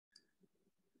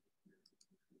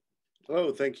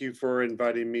Hello, thank you for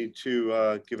inviting me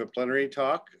to give a plenary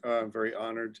talk. I'm very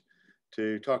honored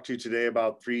to talk to you today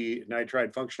about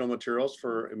III-Nitride functional materials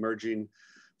for emerging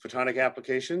photonic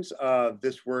applications.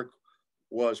 This work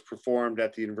was performed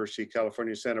at the University of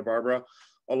California, Santa Barbara,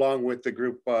 along with the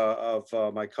group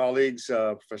of my colleagues,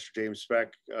 Professor James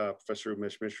Speck, Professor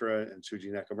Umesh Mishra, and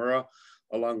Suji Nakamura,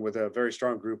 along with a very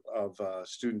strong group of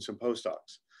students and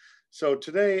postdocs. So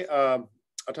today,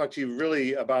 I'll talk to you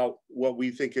really about what we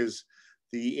think is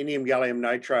the indium gallium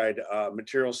nitride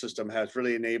material system has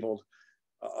really enabled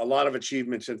a lot of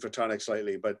achievements in photonics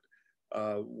lately, but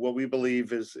what we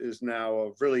believe is now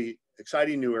a really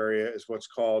exciting new area is what's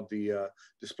called the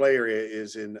display area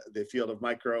is in the field of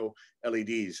micro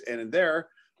LEDs. And in there,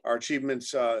 our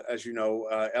achievements, as you know,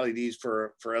 LEDs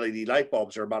for LED light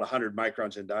bulbs are about 100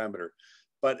 microns in diameter.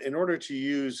 But in order to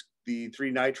use the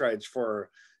III-Nitrides for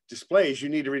displays, you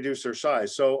need to reduce their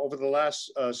size. So over the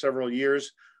last several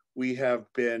years, we have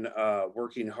been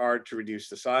working hard to reduce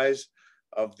the size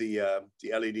of the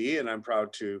LED, and I'm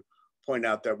proud to point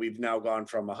out that we've now gone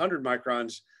from 100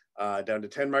 microns down to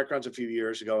 10 microns a few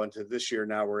years ago, and to this year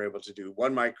now we're able to do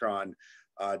 1 micron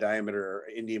diameter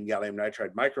indium gallium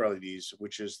nitride micro LEDs,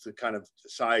 which is the kind of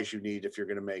size you need if you're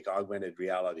going to make augmented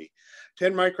reality.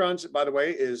 10 microns, by the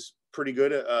way, is pretty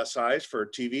good size for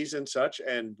TVs and such,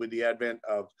 and with the advent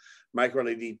of micro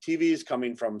LED TVs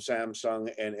coming from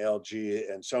Samsung and LG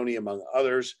and Sony, among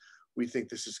others, we think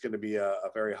this is going to be a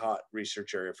very hot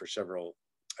research area for several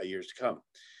years to come.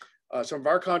 Some of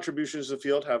our contributions to the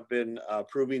field have been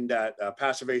proving that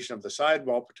passivation of the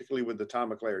sidewall, particularly with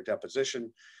atomic layer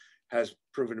deposition, has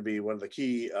proven to be one of the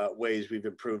key ways we've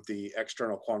improved the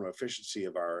external quantum efficiency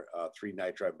of our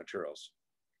III-Nitride materials.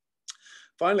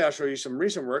 Finally, I'll show you some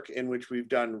recent work in which we've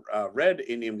done red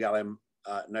indium gallium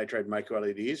nitride micro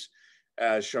LEDs.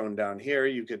 As shown down here,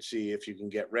 you can see if you can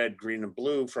get red, green, and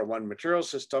blue from one material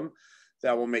system,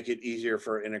 that will make it easier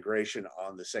for integration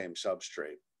on the same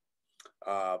substrate.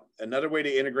 Another way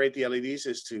to integrate the LEDs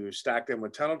is to stack them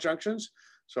with tunnel junctions.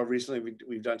 So recently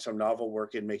we've done some novel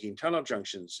work in making tunnel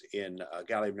junctions in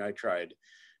gallium nitride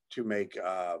to make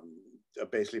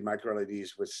basically micro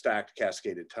LEDs with stacked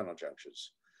cascaded tunnel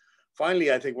junctions.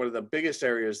 Finally, I think one of the biggest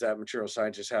areas that material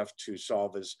scientists have to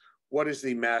solve is what is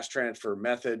the mass transfer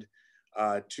method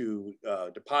to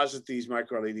deposit these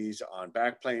micro LEDs on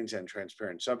backplanes and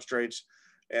transparent substrates.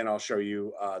 And I'll show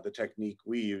you the technique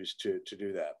we use to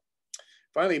do that.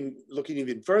 Finally, looking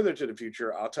even further to the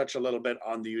future, I'll touch a little bit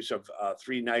on the use of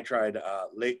III-Nitride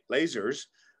lasers,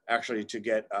 actually to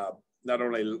get not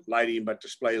only lighting, but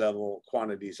display level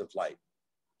quantities of light.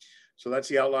 So that's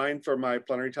the outline for my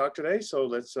plenary talk today. So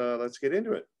let's get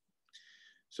into it.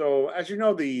 So as you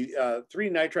know, the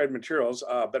III-Nitride materials,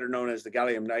 better known as the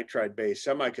gallium nitride-based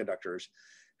semiconductors,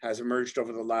 has emerged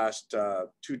over the last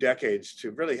 2 decades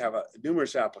to really have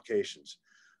numerous applications.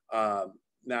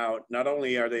 Now, not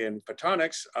only are they in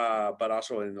photonics, but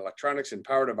also in electronics and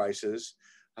power devices.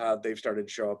 They've started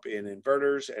to show up in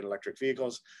inverters and electric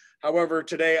vehicles. However,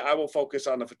 today I will focus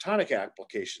on the photonic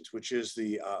applications, which is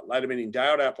the light emitting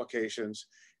diode applications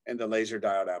and the laser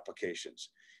diode applications.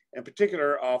 In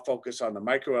particular, I'll focus on the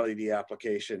micro LED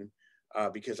application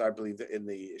because I believe that in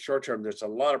the short term, there's a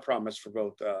lot of promise for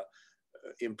both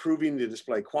improving the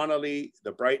display quantity,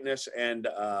 the brightness, and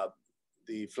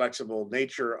the flexible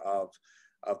nature of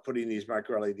putting these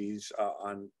micro LEDs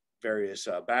on various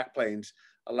backplanes,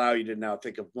 allow you to now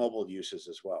think of mobile uses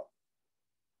as well.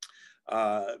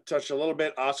 Touch a little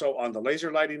bit also on the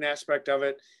laser lighting aspect of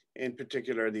it, in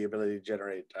particular the ability to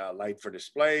generate light for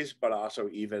displays, but also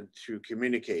even to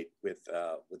communicate with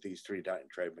these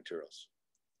III-Nitride materials.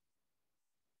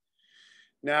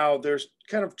 Now, there's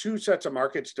kind of 2 sets of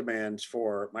markets demands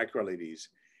for micro LEDs.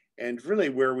 And really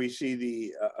where we see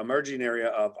the emerging area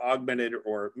of augmented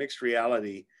or mixed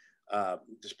reality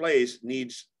displays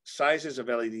needs sizes of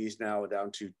LEDs now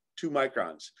down to 2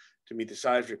 microns to meet the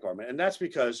size requirement. And that's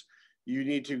because you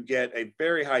need to get a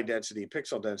very high density,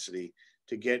 pixel density,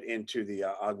 to get into the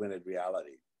augmented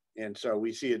reality. And so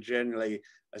we see it generally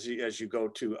as you go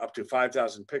to up to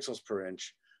 5,000 pixels per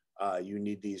inch, you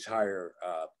need these higher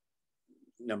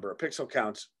number of pixel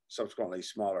counts, subsequently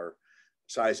smaller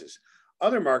sizes.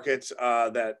 Other markets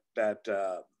that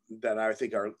I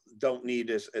think don't need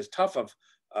as tough of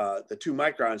the 2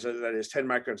 microns, that is 10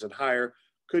 microns and higher,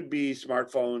 could be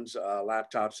smartphones,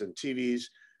 laptops, and TVs.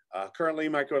 Currently,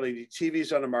 micro LED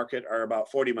TVs on the market are about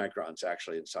 40 microns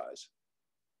actually in size.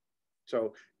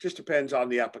 So just depends on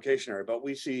the application area, but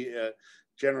we see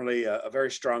generally a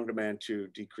very strong demand to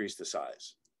decrease the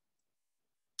size.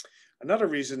 Another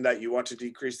reason that you want to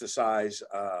decrease the size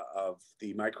of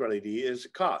the micro LED is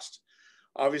cost.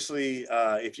 Obviously,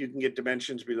 if you can get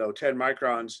dimensions below 10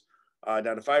 microns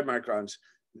down to 5 microns,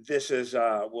 this is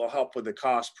will help with the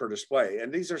cost per display.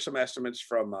 And these are some estimates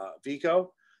from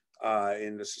VICO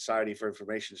in the Society for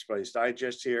Information Displays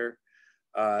Digest here,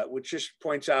 which just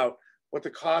points out what the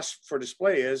cost for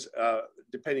display is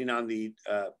depending on the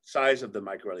size of the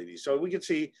micro LED. So we can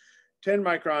see 10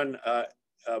 micron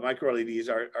micro LEDs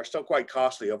are still quite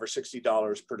costly, over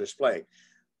 $60 per display.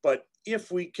 But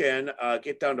if we can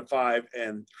get down to 5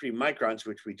 and 3 microns,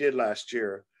 which we did last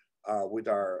year with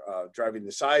our driving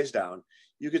the size down,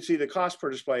 you can see the cost per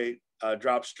display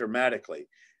drops dramatically.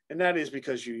 And that is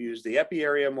because you use the epi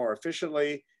area more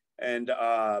efficiently and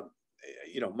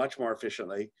much more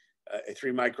efficiently. A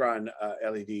 3 micron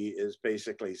LED is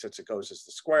basically, since it goes as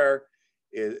the square,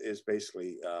 is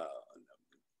basically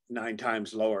 9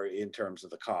 times lower in terms of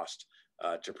the cost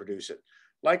to produce it.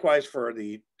 Likewise for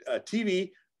the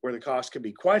TV, where the cost can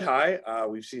be quite high.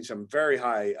 We've seen some very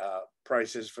high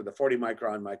prices for the 40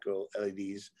 micron micro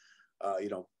LEDs,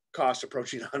 cost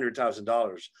approaching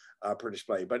 $100,000 per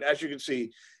display. But as you can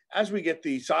see, as we get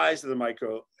the size of the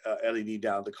micro LED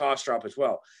down, the costs drop as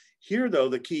well. Here though,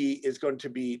 the key is going to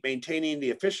be maintaining the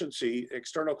efficiency,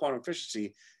 external quantum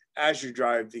efficiency, as you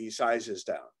drive the sizes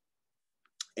down,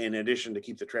 in addition to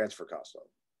keep the transfer cost low.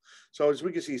 So as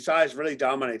we can see, size really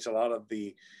dominates a lot of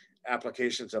the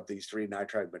applications of these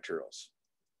III-Nitride materials.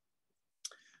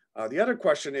 The other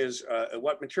question is,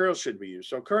 what materials should we use?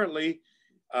 So currently,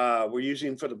 we're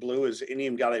using for the blue is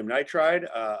indium gallium nitride,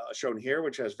 shown here,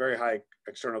 which has very high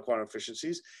external quantum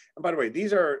efficiencies. And by the way,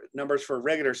 these are numbers for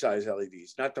regular size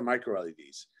LEDs, not the micro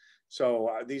LEDs. So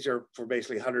these are for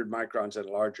basically 100 microns and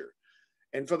larger.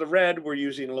 And for the red, we're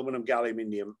using aluminum gallium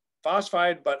indium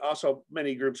phosphide, but also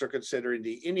many groups are considering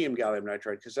the indium gallium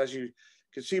nitride, because as you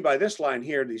can see by this line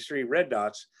here, these 3 red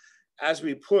dots, as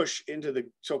we push into the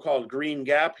so-called green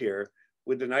gap here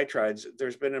with the nitrides,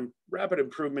 there's been a rapid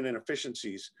improvement in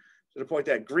efficiencies to the point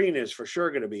that green is for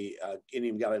sure going to be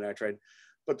indium gallium nitride,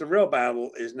 but the real battle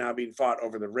is now being fought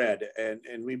over the red.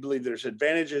 And we believe there's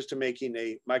advantages to making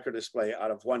a micro display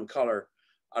out of one color,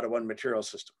 out of one material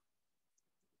system.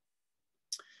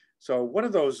 So one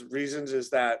of those reasons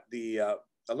is that the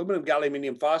aluminum gallium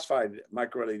indium phosphide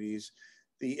micro LEDs,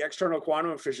 the external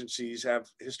quantum efficiencies have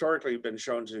historically been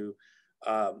shown to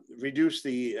reduce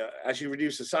the, as you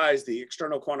reduce the size, the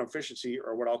external quantum efficiency,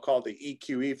 or what I'll call the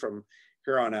EQE from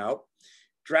here on out,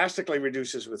 drastically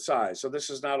reduces with size. So this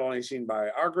is not only seen by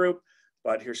our group,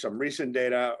 but here's some recent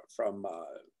data from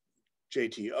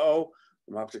JTO,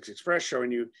 from Optics Express,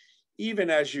 showing you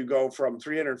even as you go from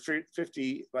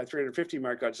 350 by 350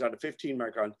 microns down to 15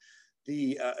 micron,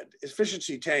 the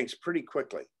efficiency tanks pretty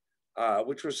quickly,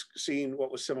 which was seen,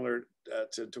 what was similar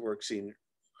to work seen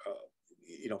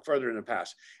further in the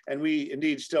past. And we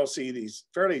indeed still see these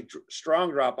fairly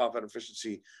strong drop off in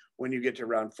efficiency when you get to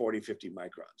around 40, 50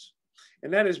 microns.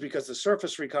 And that is because the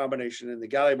surface recombination in the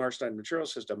gallium arsenide material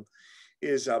system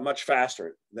is much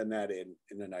faster than that in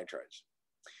the nitrides.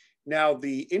 Now,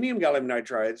 the indium gallium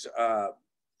nitrides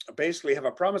basically have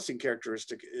a promising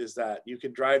characteristic, is that you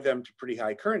can drive them to pretty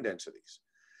high current densities.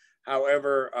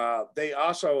 However, they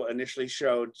also initially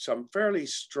showed some fairly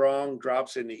strong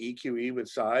drops in the EQE with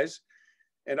size,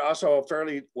 and also a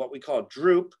fairly what we call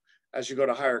droop as you go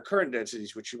to higher current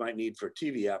densities, which you might need for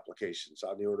TV applications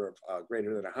on the order of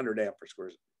greater than 100 amp per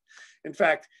square. In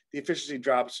fact, the efficiency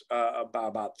drops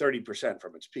about 30%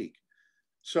 from its peak.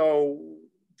 So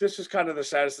this is kind of the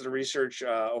status of the research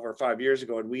over 5 years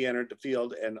ago, and we entered the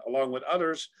field and along with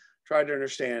others tried to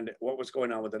understand what was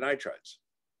going on with the nitrides.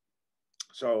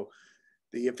 So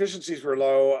the efficiencies were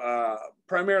low,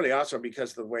 primarily also because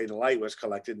of the way the light was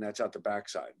collected, and that's out the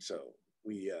backside. So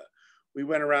we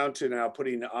went around to now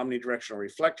putting an omnidirectional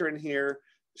reflector in here.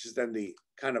 This is then the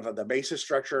kind of the basis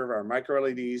structure of our micro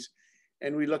LEDs.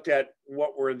 And we looked at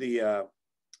what were the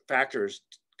factors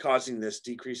causing this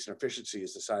decrease in efficiency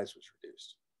as the size was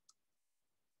reduced.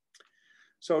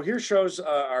 So here shows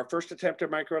our first attempt at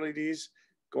micro LEDs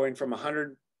going from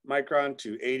 100 micron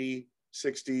to 80,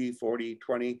 60, 40,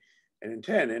 20, and in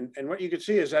 10. And what you can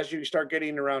see is as you start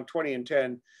getting around 20 and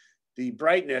 10, the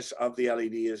brightness of the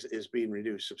LED is being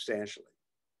reduced substantially.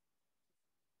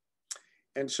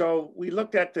 And so we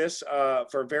looked at this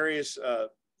for various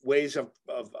ways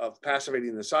of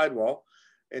passivating the sidewall.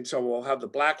 And so we'll have the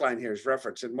black line here as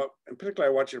reference. And what in particular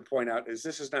I want you to point out is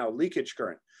this is now leakage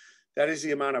current. That is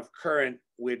the amount of current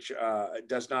which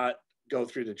does not go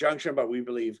through the junction, but we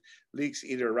believe leaks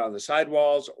either around the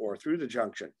sidewalls or through the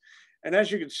junction. And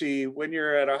as you can see, when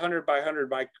you're at 100 by 100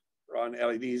 micron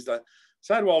LEDs, the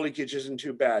sidewall leakage isn't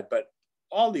too bad, but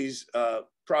all these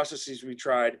processes we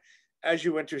tried as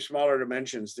you went to smaller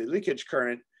dimensions, the leakage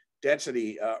current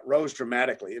density rose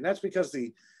dramatically. And that's because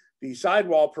the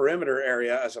sidewall perimeter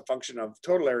area as a function of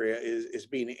total area is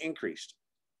being increased.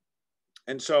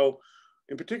 And so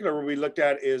in particular, what we looked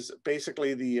at is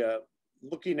basically the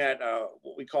looking at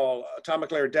what we call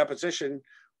atomic layer deposition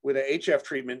with a HF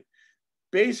treatment,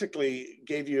 basically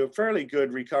gave you a fairly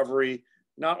good recovery,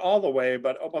 not all the way,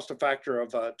 but almost a factor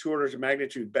of 2 orders of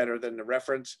magnitude better than the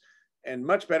reference and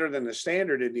much better than the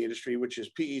standard in the industry, which is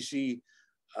PECVD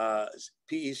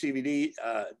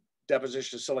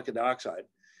deposition of silicon dioxide.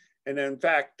 And in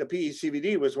fact, the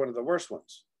PECVD was one of the worst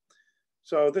ones.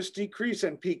 So this decrease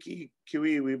in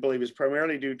PQE, we believe, is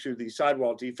primarily due to the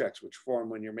sidewall defects which form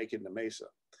when you're making the mesa.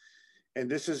 And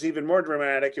this is even more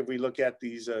dramatic if we look at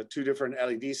these 2 different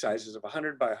LED sizes of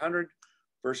 100 by 100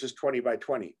 versus 20 by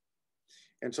 20.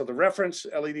 And so the reference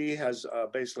LED has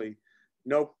basically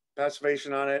no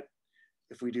passivation on it.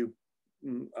 If we do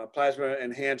plasma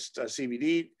enhanced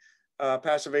CVD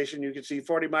passivation, you can see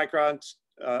 40 microns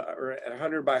or at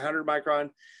 100 by 100 micron.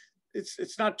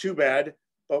 It's not too bad,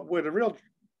 but with a real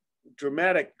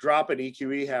dramatic drop in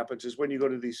EQE happens is when you go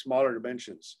to these smaller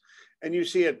dimensions. And you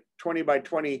see at 20 by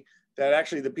 20 that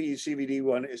actually the PECVD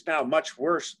one is now much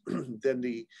worse than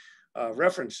the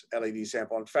reference LED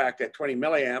sample. In fact, at 20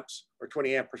 milliamps or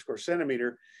 20 amp per square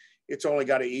centimeter, it's only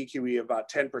got an EQE of about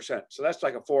 10%. So that's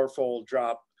like a 4-fold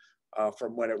drop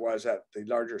from when it was at the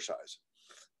larger size.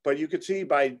 But you could see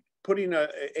by putting a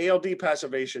ALD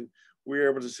passivation, we were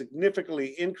able to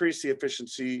significantly increase the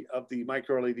efficiency of the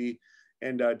micro LED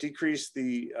and decrease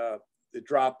the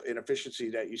drop in efficiency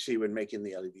that you see when making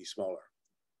the LED smaller.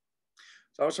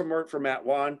 So that was some work from Matt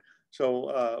Wan.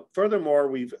 So furthermore,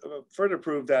 we've further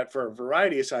proved that for a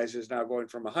variety of sizes now going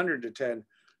from 100 to 10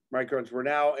 microns, we're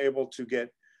now able to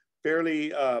get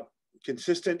fairly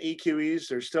consistent EQEs.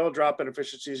 There's still a drop in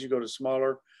efficiency as you go to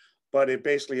smaller, but it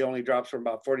basically only drops from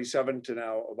about 47 to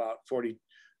now about 40%.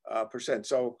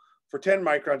 So for 10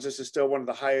 microns, this is still one of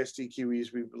the highest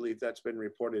EQEs we believe that's been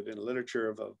reported in the literature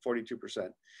of 42%.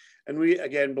 And we,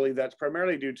 again, believe that's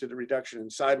primarily due to the reduction in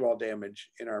sidewall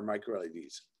damage in our micro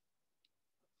LEDs.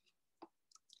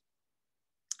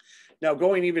 Now,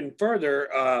 going even further,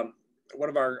 one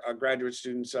of our graduate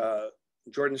students,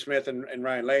 Jordan Smith and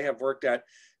Ryan Lay, have worked at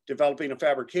developing a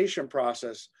fabrication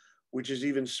process, which is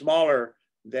even smaller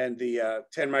than the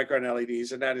 10 micron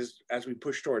LEDs. And that is as we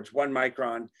push towards 1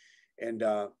 micron and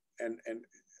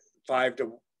 5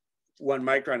 to 1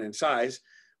 micron in size,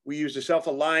 we use a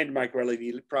self-aligned micro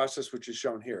LED process, which is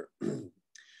shown here.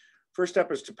 First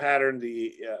step is to pattern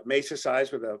the mesa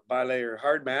size with a bilayer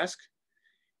hard mask.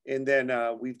 And then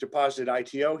we've deposited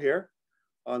ITO here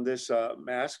on this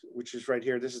mask, which is right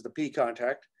here. This is the P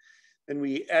contact. Then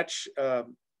we etch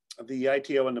the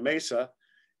ITO in the mesa.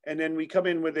 And then we come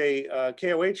in with a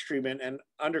KOH treatment and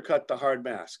undercut the hard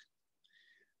mask.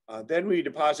 Then we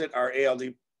deposit our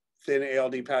ALD, thin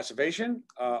ALD passivation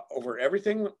over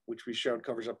everything, which we showed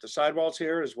covers up the sidewalls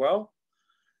here as well.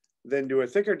 Then do a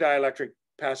thicker dielectric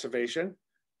passivation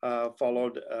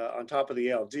followed on top of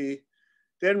the ALD.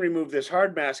 Then remove this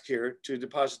hard mask here to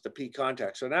deposit the P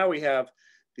contact. So now we have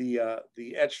the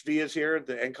etched vias here.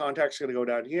 The N contact is going to go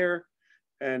down here,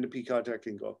 and the P contact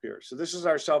can go up here. So this is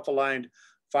our self-aligned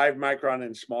 5 micron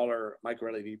and smaller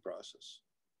micro LED process.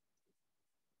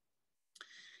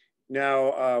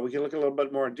 Now we can look a little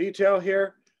bit more in detail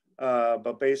here,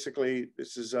 but basically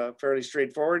this is fairly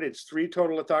straightforward. It's 3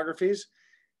 total lithographies,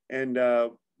 and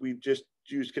we've just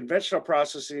used conventional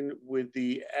processing with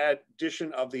the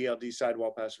addition of the LD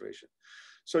sidewall passivation.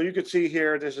 So you could see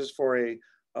here, this is for a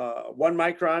 1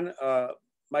 micron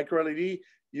micro LED.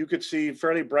 You could see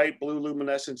fairly bright blue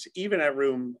luminescence even at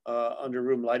under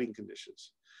room lighting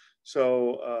conditions.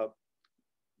 So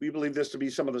we believe this to be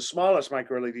some of the smallest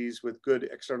micro LEDs with good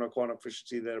external quantum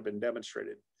efficiency that have been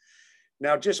demonstrated.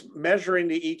 Now, just measuring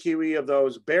the EQE of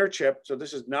those bare chip, so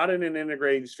this is not in an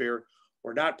integrating sphere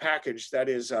or not packaged, that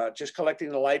is just collecting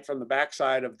the light from the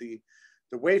backside of the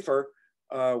wafer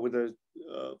with a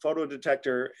photo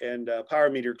detector and a power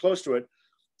meter close to it.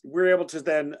 We're able to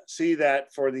then see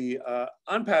that for the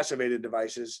unpassivated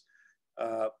devices,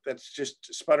 that's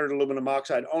just sputtered aluminum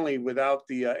oxide only without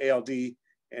the ALD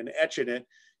and etch in it.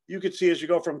 You could see as you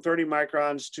go from 30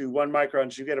 microns to 1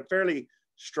 microns, you get a fairly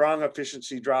strong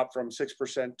efficiency drop from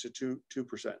 6% to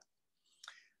 2%.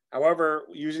 However,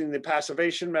 using the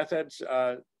passivation methods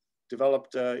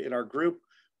developed in our group,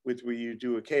 where you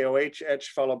do a KOH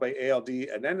etch followed by ALD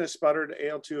and then the sputtered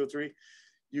AL203,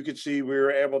 you could see we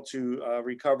were able to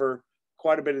recover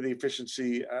quite a bit of the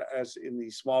efficiency as in the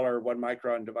smaller 1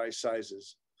 micron device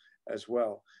sizes as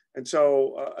well. And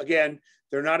so again,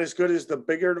 they're not as good as the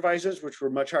bigger devices, which were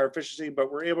much higher efficiency,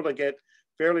 but we're able to get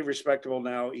fairly respectable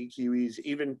now EQEs,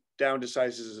 even down to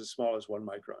sizes as small as 1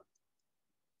 micron.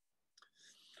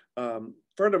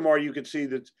 Furthermore, you can see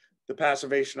that the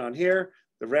passivation on here,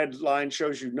 the red line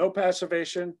shows you no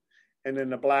passivation, and then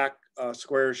the black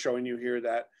square is showing you here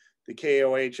that the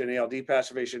KOH and ALD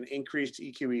passivation increased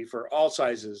EQE for all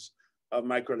sizes of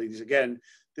micro LEDs. Again,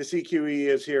 this EQE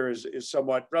is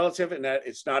somewhat relative in that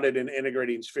it's not at an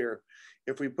integrating sphere.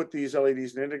 If we put these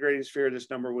LEDs in an integrating sphere, this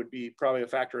number would be probably a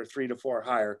factor of 3 to 4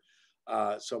 higher,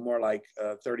 so more like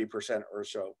 30% or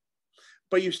so.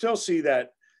 But you still see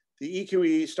that the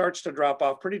EQE starts to drop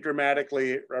off pretty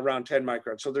dramatically around 10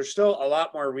 microns. So there's still a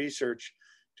lot more research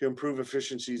to improve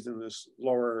efficiencies in this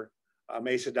lower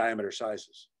mesa diameter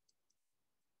sizes.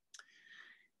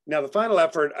 Now, the final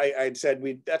effort I'd said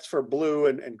that's for blue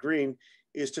and green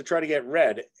is to try to get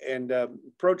red. And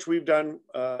approach we've done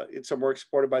in some work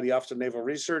supported by the Office of Naval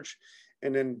Research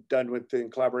and then done in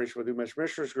collaboration with Umesh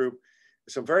Mishra's group,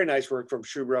 some very nice work from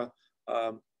Shubhra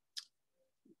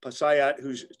Pasayat,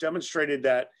 who's demonstrated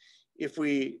that if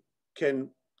we can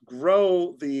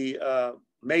grow the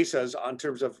mesas in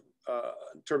terms of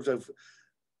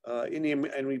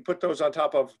indium, and we put those on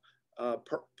top of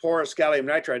porous gallium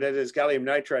nitride, that is gallium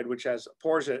nitride, which has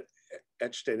pores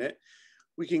etched in it,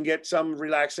 we can get some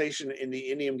relaxation in the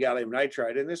indium gallium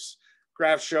nitride. And this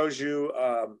graph shows you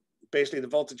basically the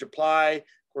voltage apply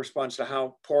corresponds to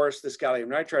how porous this gallium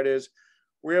nitride is.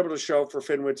 We're able to show for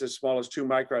fin widths as small as 2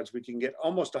 microns, we can get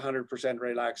almost 100%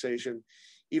 relaxation.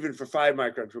 Even for 5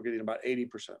 microns, we're getting about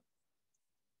 80%.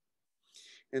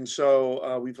 And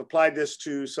so we've applied this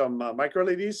to some micro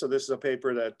LEDs. So this is a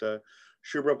paper that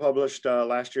Shubhra published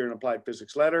last year in Applied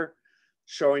Physics Letter,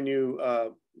 showing you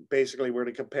basically where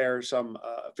to compare some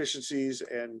efficiencies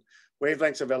and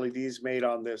wavelengths of LEDs made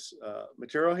on this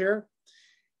material here.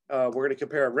 We're going to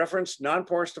compare a reference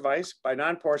non-porous device. By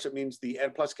non-porous, it means the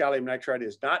N+ gallium nitride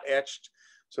is not etched,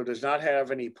 so does not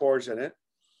have any pores in it,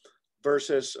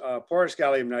 versus porous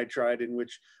gallium nitride, in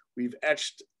which we've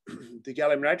etched the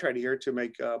gallium nitride here to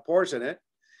make pores in it,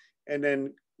 and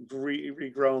then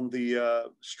regrown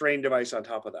the strain device on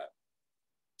top of that.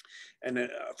 And then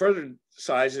further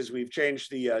sizes, we've changed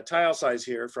the tile size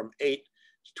here from 8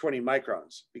 to 20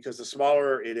 microns, because the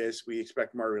smaller it is, we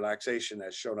expect more relaxation,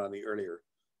 as shown on the earlier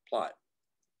plot.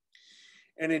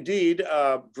 And indeed,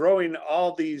 growing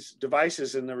all these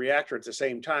devices in the reactor at the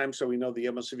same time, so we know the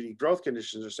emissivity growth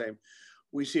conditions are the same,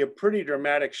 we see a pretty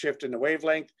dramatic shift in the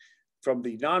wavelength. From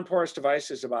the non-porous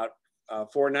devices, about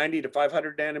 490 to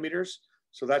 500 nanometers.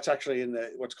 So that's actually in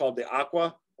what's called the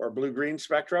aqua or blue-green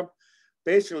spectrum.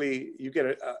 Basically, you get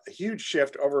a huge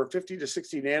shift, over a 50 to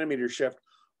 60 nanometer shift,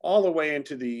 all the way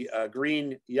into the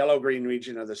yellow-green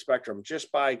region of the spectrum,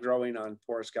 just by growing on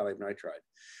porous gallium nitride.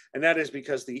 And that is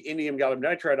because the indium gallium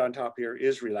nitride on top here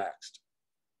is relaxed.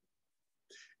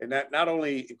 And that not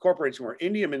only incorporates more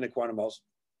indium into quantum moles,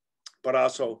 but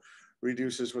also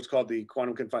reduces what's called the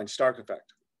quantum confined Stark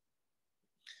effect.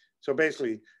 So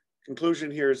basically, conclusion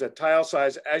here is that tile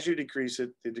size, as you decrease it,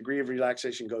 the degree of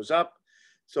relaxation goes up.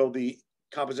 So the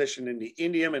composition in the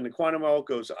indium and the quantum mole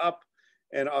goes up,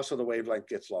 and also the wavelength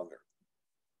gets longer.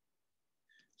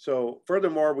 So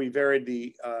furthermore, we varied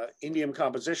the indium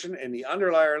composition, and the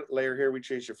underlayer layer here, we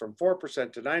changed it from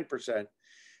 4% to 9%.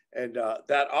 And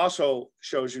that also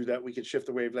shows you that we can shift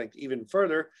the wavelength even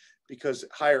further, because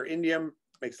higher indium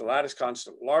makes the lattice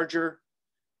constant larger.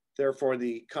 Therefore,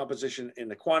 the composition in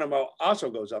the quantum mole also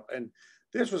goes up. And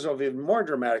this was of even more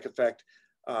dramatic effect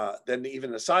than even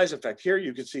the size effect. Here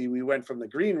you can see we went from the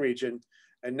green region,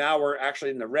 and now we're actually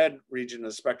in the red region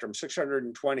of the spectrum,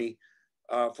 620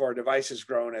 for devices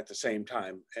grown at the same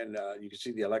time. And you can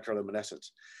see the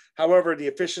electroluminescence. However, the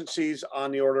efficiencies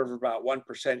on the order of about 1%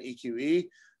 EQE.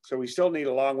 So we still need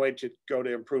a long way to go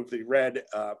to improve the red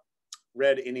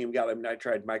indium gallium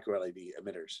nitride micro LED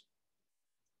emitters.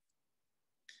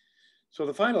 So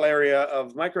the final area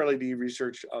of micro LED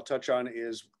research I'll touch on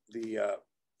is the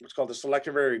what's called the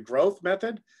selective area growth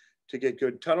method to get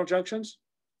good tunnel junctions.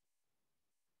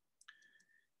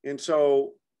 And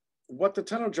so what the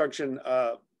tunnel junction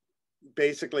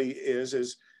basically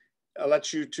is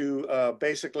lets you to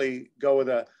basically go with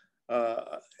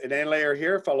an N layer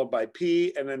here, followed by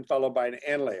P, and then followed by an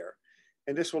N layer.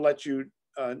 And this will let you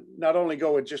not only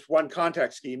go with just one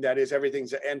contact scheme, that is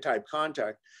everything's an N-type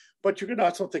contact, but you can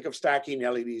also think of stacking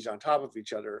LEDs on top of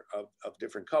each other of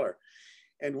different color.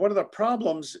 And one of the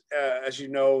problems, as you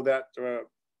know, that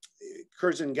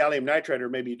occurs in gallium nitride, or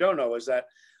maybe you don't know, is that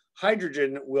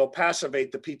hydrogen will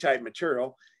passivate the P-type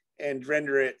material and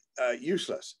render it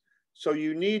useless. So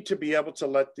you need to be able to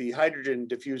let the hydrogen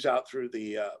diffuse out through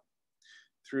the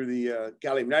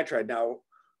gallium nitride. Now,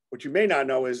 what you may not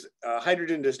know is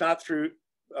hydrogen does not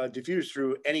diffuse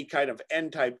through any kind of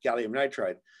N-type gallium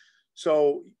nitride.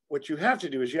 So what you have to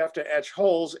do is you have to etch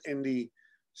holes in the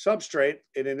substrate.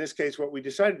 And in this case, what we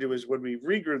decided to do is when we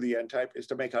regrew the N-type is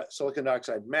to make a silicon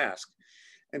dioxide mask.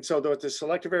 And so what the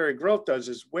selective area growth does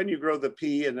is when you grow the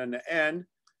P and then the N,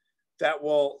 that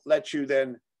will let you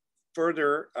then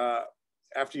further,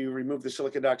 after you remove the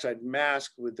silicon dioxide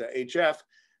mask with the HF,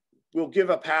 will give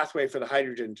a pathway for the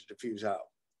hydrogen to diffuse out.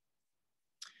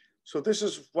 So this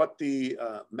is what the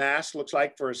mass looks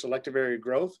like for a selective area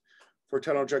growth for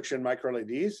tunnel junction micro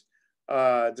LEDs.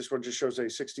 This one just shows a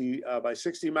 60 by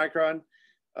 60 micron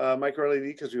micro LED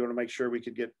because we want to make sure we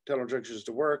could get tunnel junctions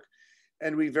to work.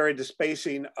 And we varied the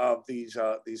spacing of these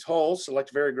holes,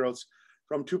 selective area growths,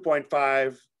 from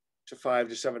 2.5 to 5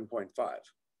 to 7.5.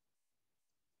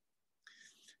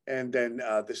 And then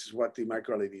this is what the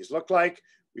micro LEDs look like.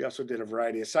 We also did a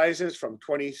variety of sizes from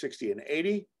 20, 60, and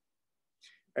 80.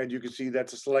 And you can see that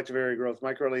the selective area growth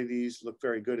micro LEDs look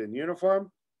very good and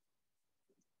uniform.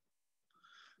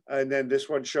 And then this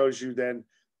one shows you then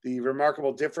the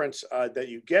remarkable difference that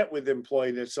you get with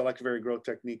employing the selective area growth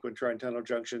technique when trying tunnel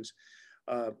junctions.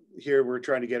 Here we're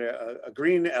trying to get a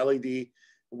green LED.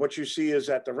 What you see is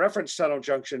that the reference tunnel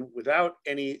junction without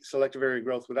any selective area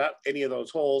growth, without any of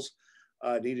those holes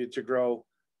needed to grow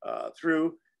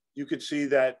through, you could see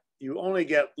that you only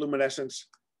get luminescence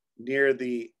near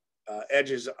the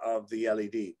edges of the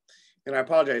LED. And I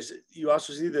apologize, you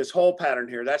also see this hole pattern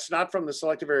here. That's not from the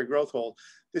selective area growth hole.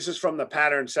 This is from the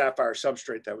pattern sapphire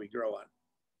substrate that we grow on.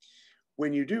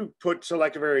 When you do put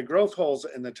selective area growth holes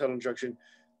in the tunnel junction,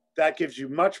 that gives you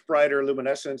much brighter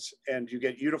luminescence and you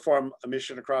get uniform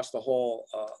emission across the whole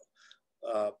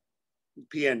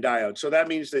PN diode. So that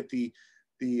means that the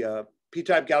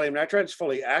P-type gallium nitride is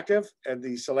fully active and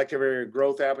the selective area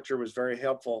growth aperture was very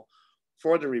helpful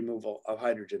for the removal of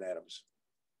hydrogen atoms.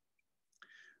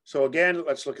 So again,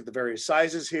 let's look at the various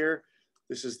sizes here.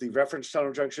 This is the reference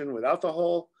tunnel junction without the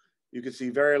hole. You can see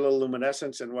very little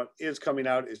luminescence and what is coming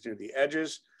out is near the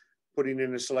edges. Putting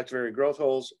in the selective area growth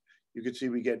holes, you can see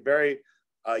we get very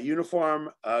uniform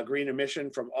green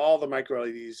emission from all the micro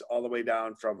LEDs all the way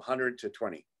down from 100 to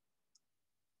 20.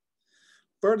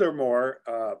 Furthermore,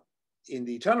 in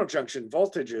the tunnel junction,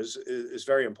 voltages is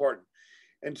very important.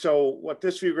 And so what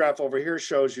this view graph over here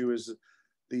shows you is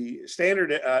the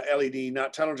standard LED,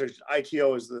 not tunnel junction,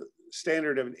 ITO is the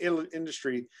standard of an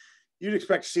industry. You'd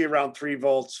expect to see around 3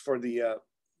 volts for the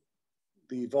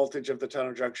voltage of the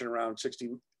tunnel junction, around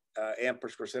 60 amp per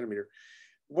square centimeter.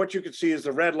 What you can see is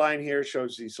the red line here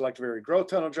shows the selective area growth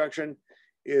tunnel junction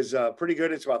is pretty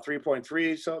good. It's about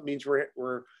 3.3. So it means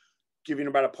we're giving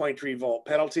about a 0.3 volt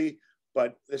penalty,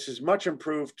 but this is much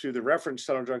improved to the reference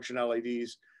tunnel junction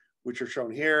LEDs, which are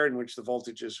shown here, in which the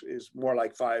voltage is more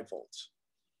like 5 volts.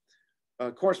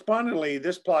 Correspondingly,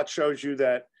 this plot shows you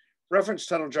that reference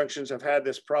tunnel junctions have had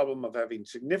this problem of having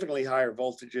significantly higher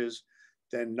voltages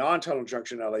than non-tunnel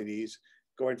junction LEDs,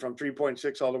 going from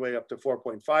 3.6 all the way up to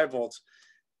 4.5 volts.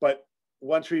 But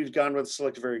once we've gone with the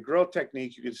selective area growth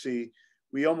technique, you can see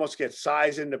we almost get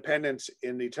size independence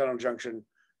in the tunnel junction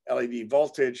LED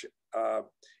voltage.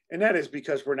 And that is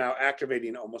because we're now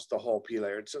activating almost the whole P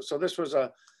layer. So this was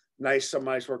some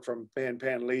nice work from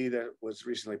Pan Lee that was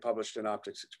recently published in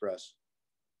Optics Express.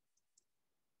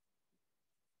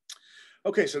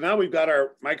 Okay, so now we've got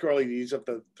our micro LEDs of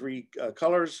the 3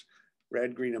 colors,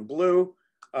 red, green, and blue.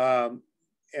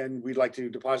 And we'd like to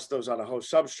deposit those on a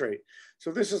host substrate.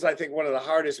 So this is, I think, one of the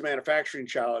hardest manufacturing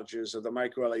challenges of the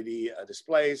micro LED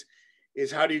displays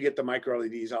is how do you get the micro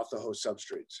LEDs off the host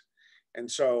substrates?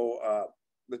 And so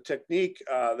the technique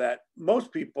that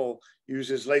most people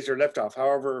use is laser liftoff.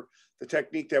 However, the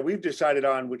technique that we've decided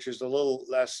on, which is a little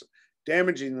less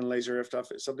damaging than laser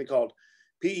liftoff, is something called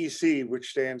PEC, which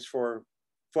stands for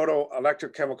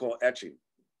photoelectrochemical etching.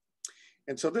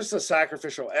 And so this is a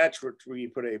sacrificial etch, which we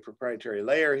put a proprietary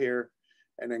layer here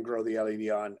and then grow the LED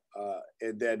on,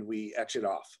 and then we etch it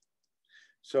off.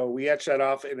 So we etch that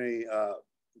off in a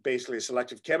basically a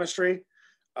selective chemistry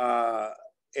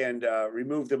and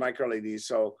remove the micro LEDs.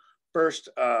 So first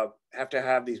have to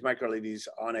have these micro LEDs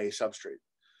on a substrate.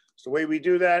 So the way we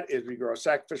do that is we grow a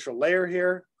sacrificial layer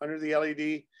here under the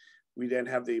LED. We then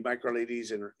have the micro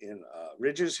LEDs in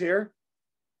ridges here.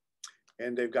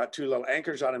 And they've got 2 little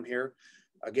anchors on them here.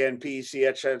 Again, PEC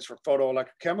etch stands for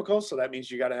photoelectrochemicals. So that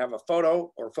means you got to have a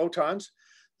photo or photons.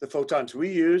 The photons we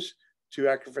use to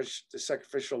activate the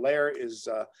sacrificial layer is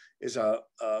a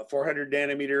 400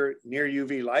 nanometer near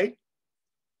UV light.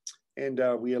 And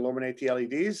we illuminate the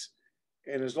LEDs.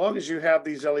 And as long as you have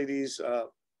these LEDs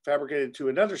fabricated to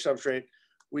another substrate,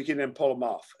 we can then pull them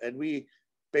off. And we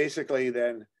basically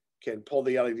then can pull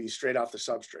the LEDs straight off the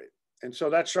substrate. And so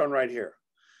that's shown right here.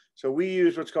 So we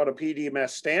use what's called a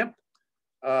PDMS stamp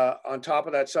on top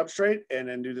of that substrate and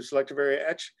then do the selective area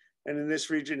etch. And in this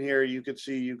region here, you can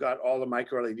see you've got all the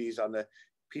micro LEDs on the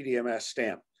PDMS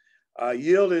stamp.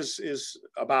 Yield is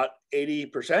about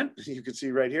 80%. You can see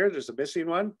right here, there's a missing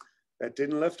one that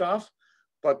didn't lift off.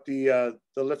 But the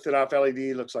lifted off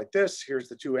LED looks like this. Here's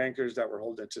the two anchors that were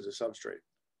holding it to the substrate.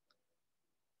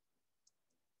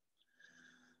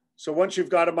 So once you've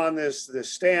got them on this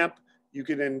stamp, you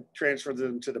can then transfer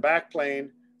them to the back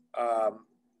plane.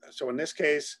 So in this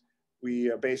case,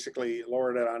 we basically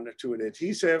lowered it onto an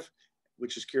adhesive,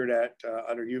 which is cured at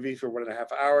under UV for 1.5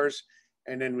 hours.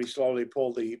 And then we slowly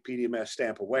pull the PDMS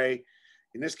stamp away.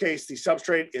 In this case, the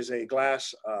substrate is a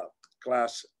glass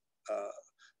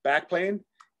backplane.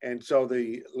 And so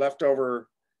the leftover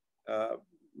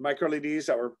micro LEDs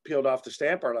that were peeled off the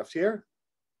stamp are left here.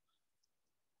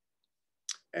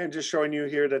 And just showing you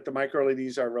here that the micro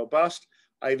LEDs are robust.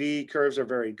 IV curves are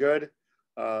very good.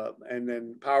 And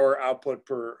then power output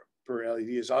per LED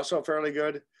is also fairly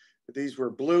good. But these were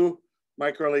blue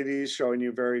micro LEDs showing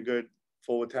you very good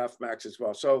full width half max as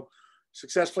well. So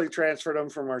successfully transferred them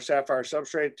from our sapphire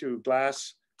substrate to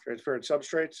glass transparent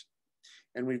substrates.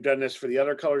 And we've done this for the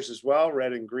other colors as well,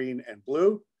 red and green and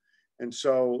blue. And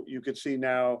so you can see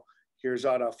now here's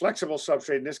on a flexible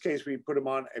substrate. In this case, we put them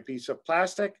on a piece of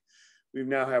plastic. We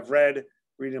now have red,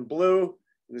 green, and blue.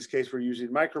 In this case, we're using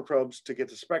microprobes to get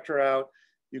the spectra out.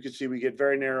 You can see we get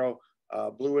very narrow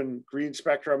blue and green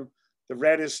spectrum. The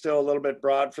red is still a little bit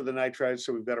broad for the nitride,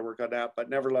 so we've got to work on that. But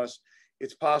nevertheless,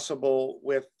 it's possible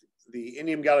with the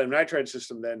indium gallium nitride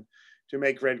system then to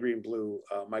make red, green, blue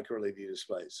micro LED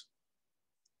displays.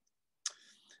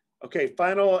 Okay,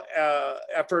 final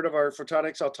effort of our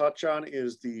photonics I'll touch on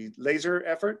is the laser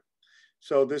effort.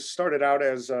 So this started out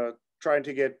as trying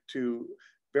to get to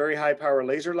very high power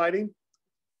laser lighting.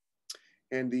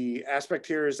 And the aspect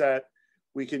here is that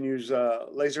we can use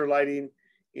laser lighting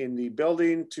in the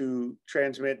building to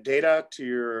transmit data to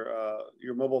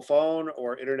your mobile phone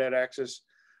or internet access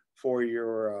for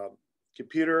your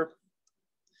computer.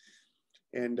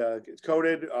 And it's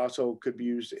coded, also could be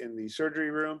used in the surgery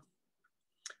room.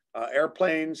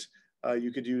 Airplanes,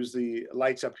 you could use the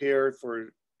lights up here for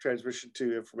transmission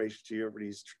to information to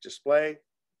everybody's display.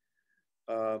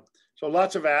 So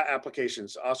lots of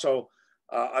applications. Also,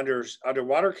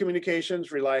 underwater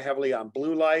communications rely heavily on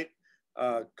blue light.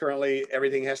 Currently,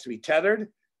 everything has to be tethered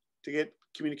to get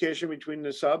communication between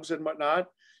the subs and whatnot.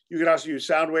 You can also use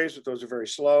sound waves, but those are very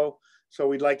slow. So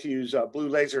we'd like to use blue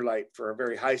laser light for a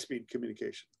very high-speed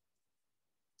communication.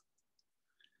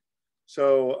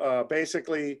 So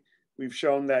basically, we've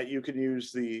shown that you can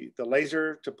use the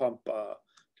laser to pump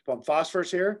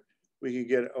phosphorus here. We could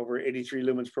get over 83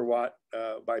 lumens per watt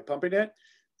by pumping it.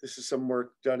 This is some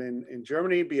work done in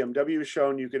Germany. BMW has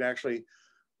shown you can actually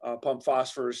pump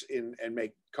phosphorus in and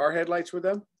make car headlights with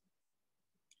them.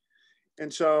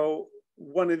 And so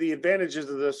one of the advantages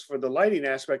of this for the lighting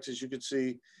aspects is you could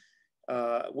see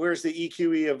whereas the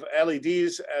EQE of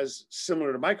LEDs, as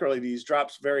similar to micro LEDs,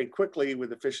 drops very quickly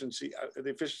with efficiency. The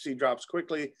efficiency drops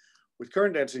quickly with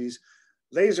current densities.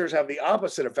 Lasers have the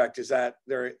opposite effect, is that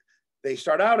they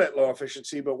start out at low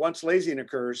efficiency, but once lasing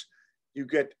occurs, you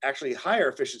get actually higher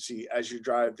efficiency as you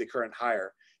drive the current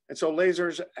higher. And so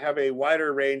lasers have a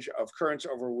wider range of currents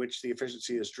over which the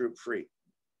efficiency is droop free.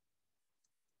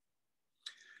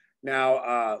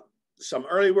 Now, some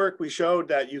early work, we showed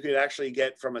that you could actually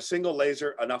get from a single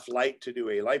laser enough light to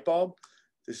do a light bulb.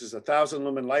 This is a 1,000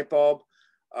 lumen light bulb,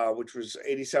 which was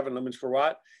 87 lumens per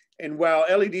watt. And while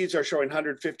LEDs are showing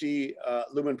 150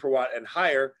 lumen per watt and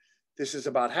higher, this is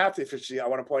about half the efficiency. I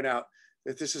want to point out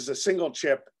that this is a single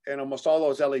chip, and almost all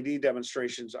those LED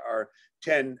demonstrations are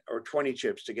 10 or 20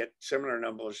 chips to get similar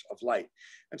numbers of light.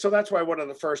 And so that's why one of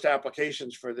the first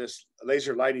applications for this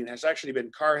laser lighting has actually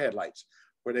been car headlights,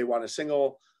 where they want a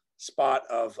single spot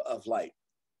of light.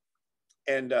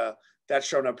 And that's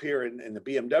shown up here in the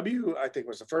BMW, I think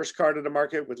was the first car to the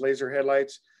market with laser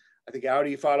headlights. I think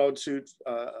Audi followed suit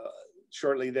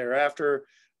shortly thereafter.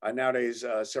 Nowadays,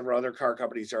 several other car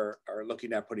companies are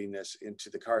looking at putting this into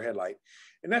the car headlight.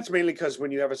 And that's mainly because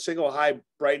when you have a single high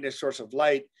brightness source of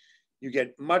light, you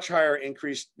get much higher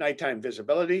increased nighttime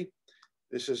visibility.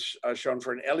 This is shown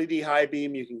for an LED high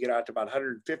beam. You can get out to about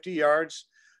 150 yards,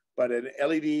 but an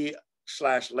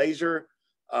LED/laser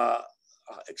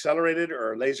accelerated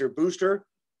or laser booster,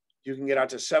 you can get out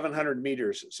to 700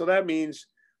 meters. So that means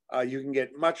you can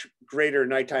get much greater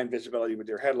nighttime visibility with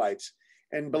your headlights.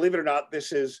 And believe it or not,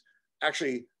 this is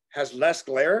actually has less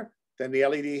glare than the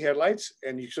LED headlights,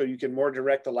 and so you can more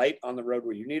direct the light on the road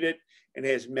where you need it, and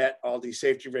has met all the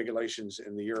safety regulations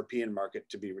in the European market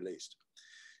to be released.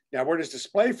 Now, where does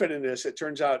display fit in this? It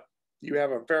turns out you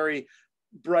have a very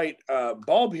bright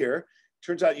bulb here.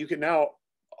 Turns out you can now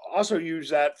also use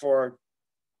that for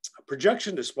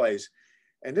projection displays.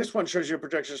 And this one shows you a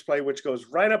projection display which goes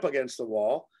right up against the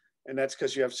wall. And that's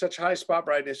because you have such high spot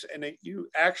brightness, and you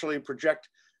actually project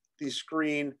the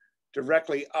screen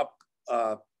directly up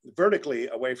vertically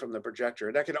away from the projector.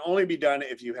 And that can only be done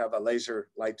if you have a laser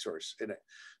light source in it.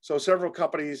 So several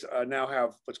companies now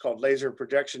have what's called laser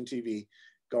projection TV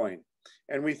going.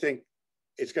 And we think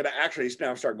it's going to actually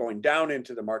now start going down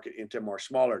into the market into more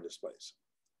smaller displays.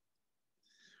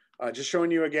 Just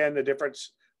showing you again the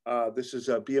difference. This is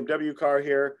a BMW car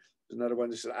here. There's another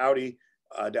one. This is Audi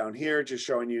down here, just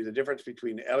showing you the difference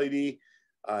between LED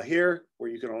here, where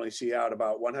you can only see out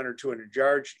about 100, 200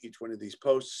 yards. Each one of these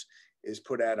posts is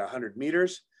put at 100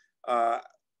 meters.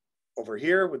 Over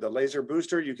here with the laser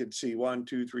booster, you can see 1,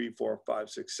 2, 3, 4, 5,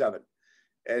 6, 7.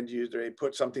 And they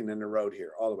put something in the road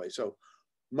here all the way. So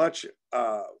much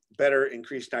better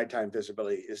increased nighttime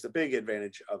visibility is the big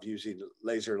advantage of using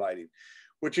laser lighting,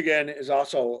 which again is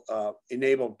also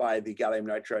enabled by the gallium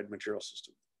nitride material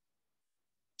system.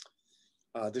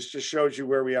 This just shows you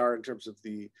where we are in terms of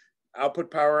the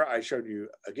output power. I showed you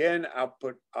again,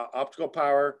 output optical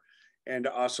power, and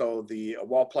also the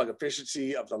wall plug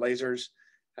efficiency of the lasers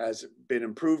has been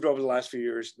improved over the last few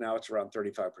years. Now it's around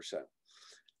 35%.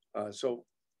 So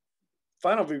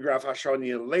final view graph I'll show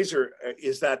you the laser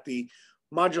is that the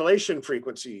modulation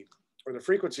frequency or the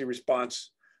frequency response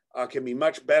can be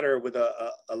much better with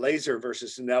a laser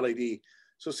versus an LED.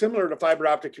 So similar to fiber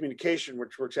optic communication,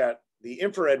 which works at the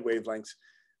infrared wavelengths,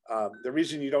 the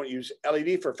reason you don't use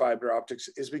LED for fiber optics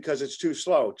is because it's too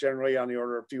slow, generally on the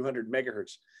order of a few hundred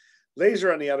megahertz.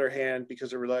 Laser, on the other hand,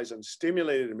 because it relies on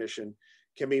stimulated emission,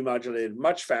 can be modulated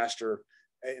much faster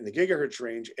in the gigahertz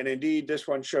range. And indeed, this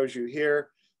one shows you here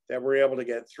that we're able to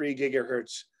get 3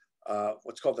 gigahertz,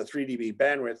 what's called the 3 dB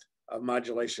bandwidth of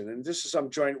modulation. And this is some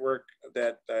joint work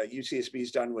that UCSB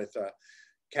has done with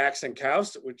KAUST and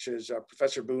KAUST, which is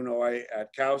Professor Bounoy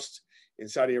at KAUST in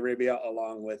Saudi Arabia,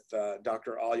 along with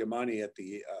Dr. Al Yamani at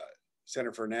the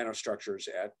Center for Nanostructures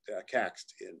at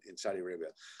KAUST in Saudi Arabia.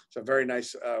 So very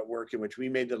nice work in which we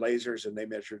made the lasers and they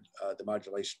measured the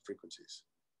modulation frequencies.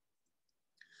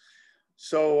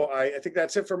 So I think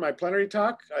that's it for my plenary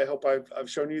talk. I hope I've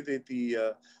shown you that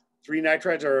the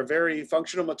III-Nitrides are a very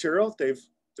functional material. They're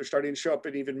starting to show up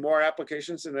in even more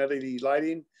applications than LED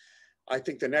lighting. I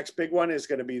think the next big one is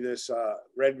going to be this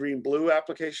red, green, blue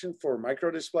application for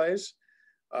micro displays.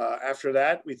 After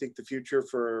that, we think the future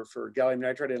for gallium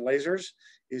nitride and lasers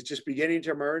is just beginning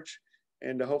to emerge.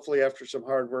 And hopefully after some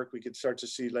hard work, we can start to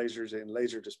see lasers in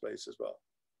laser displays as well.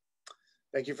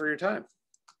 Thank you for your time.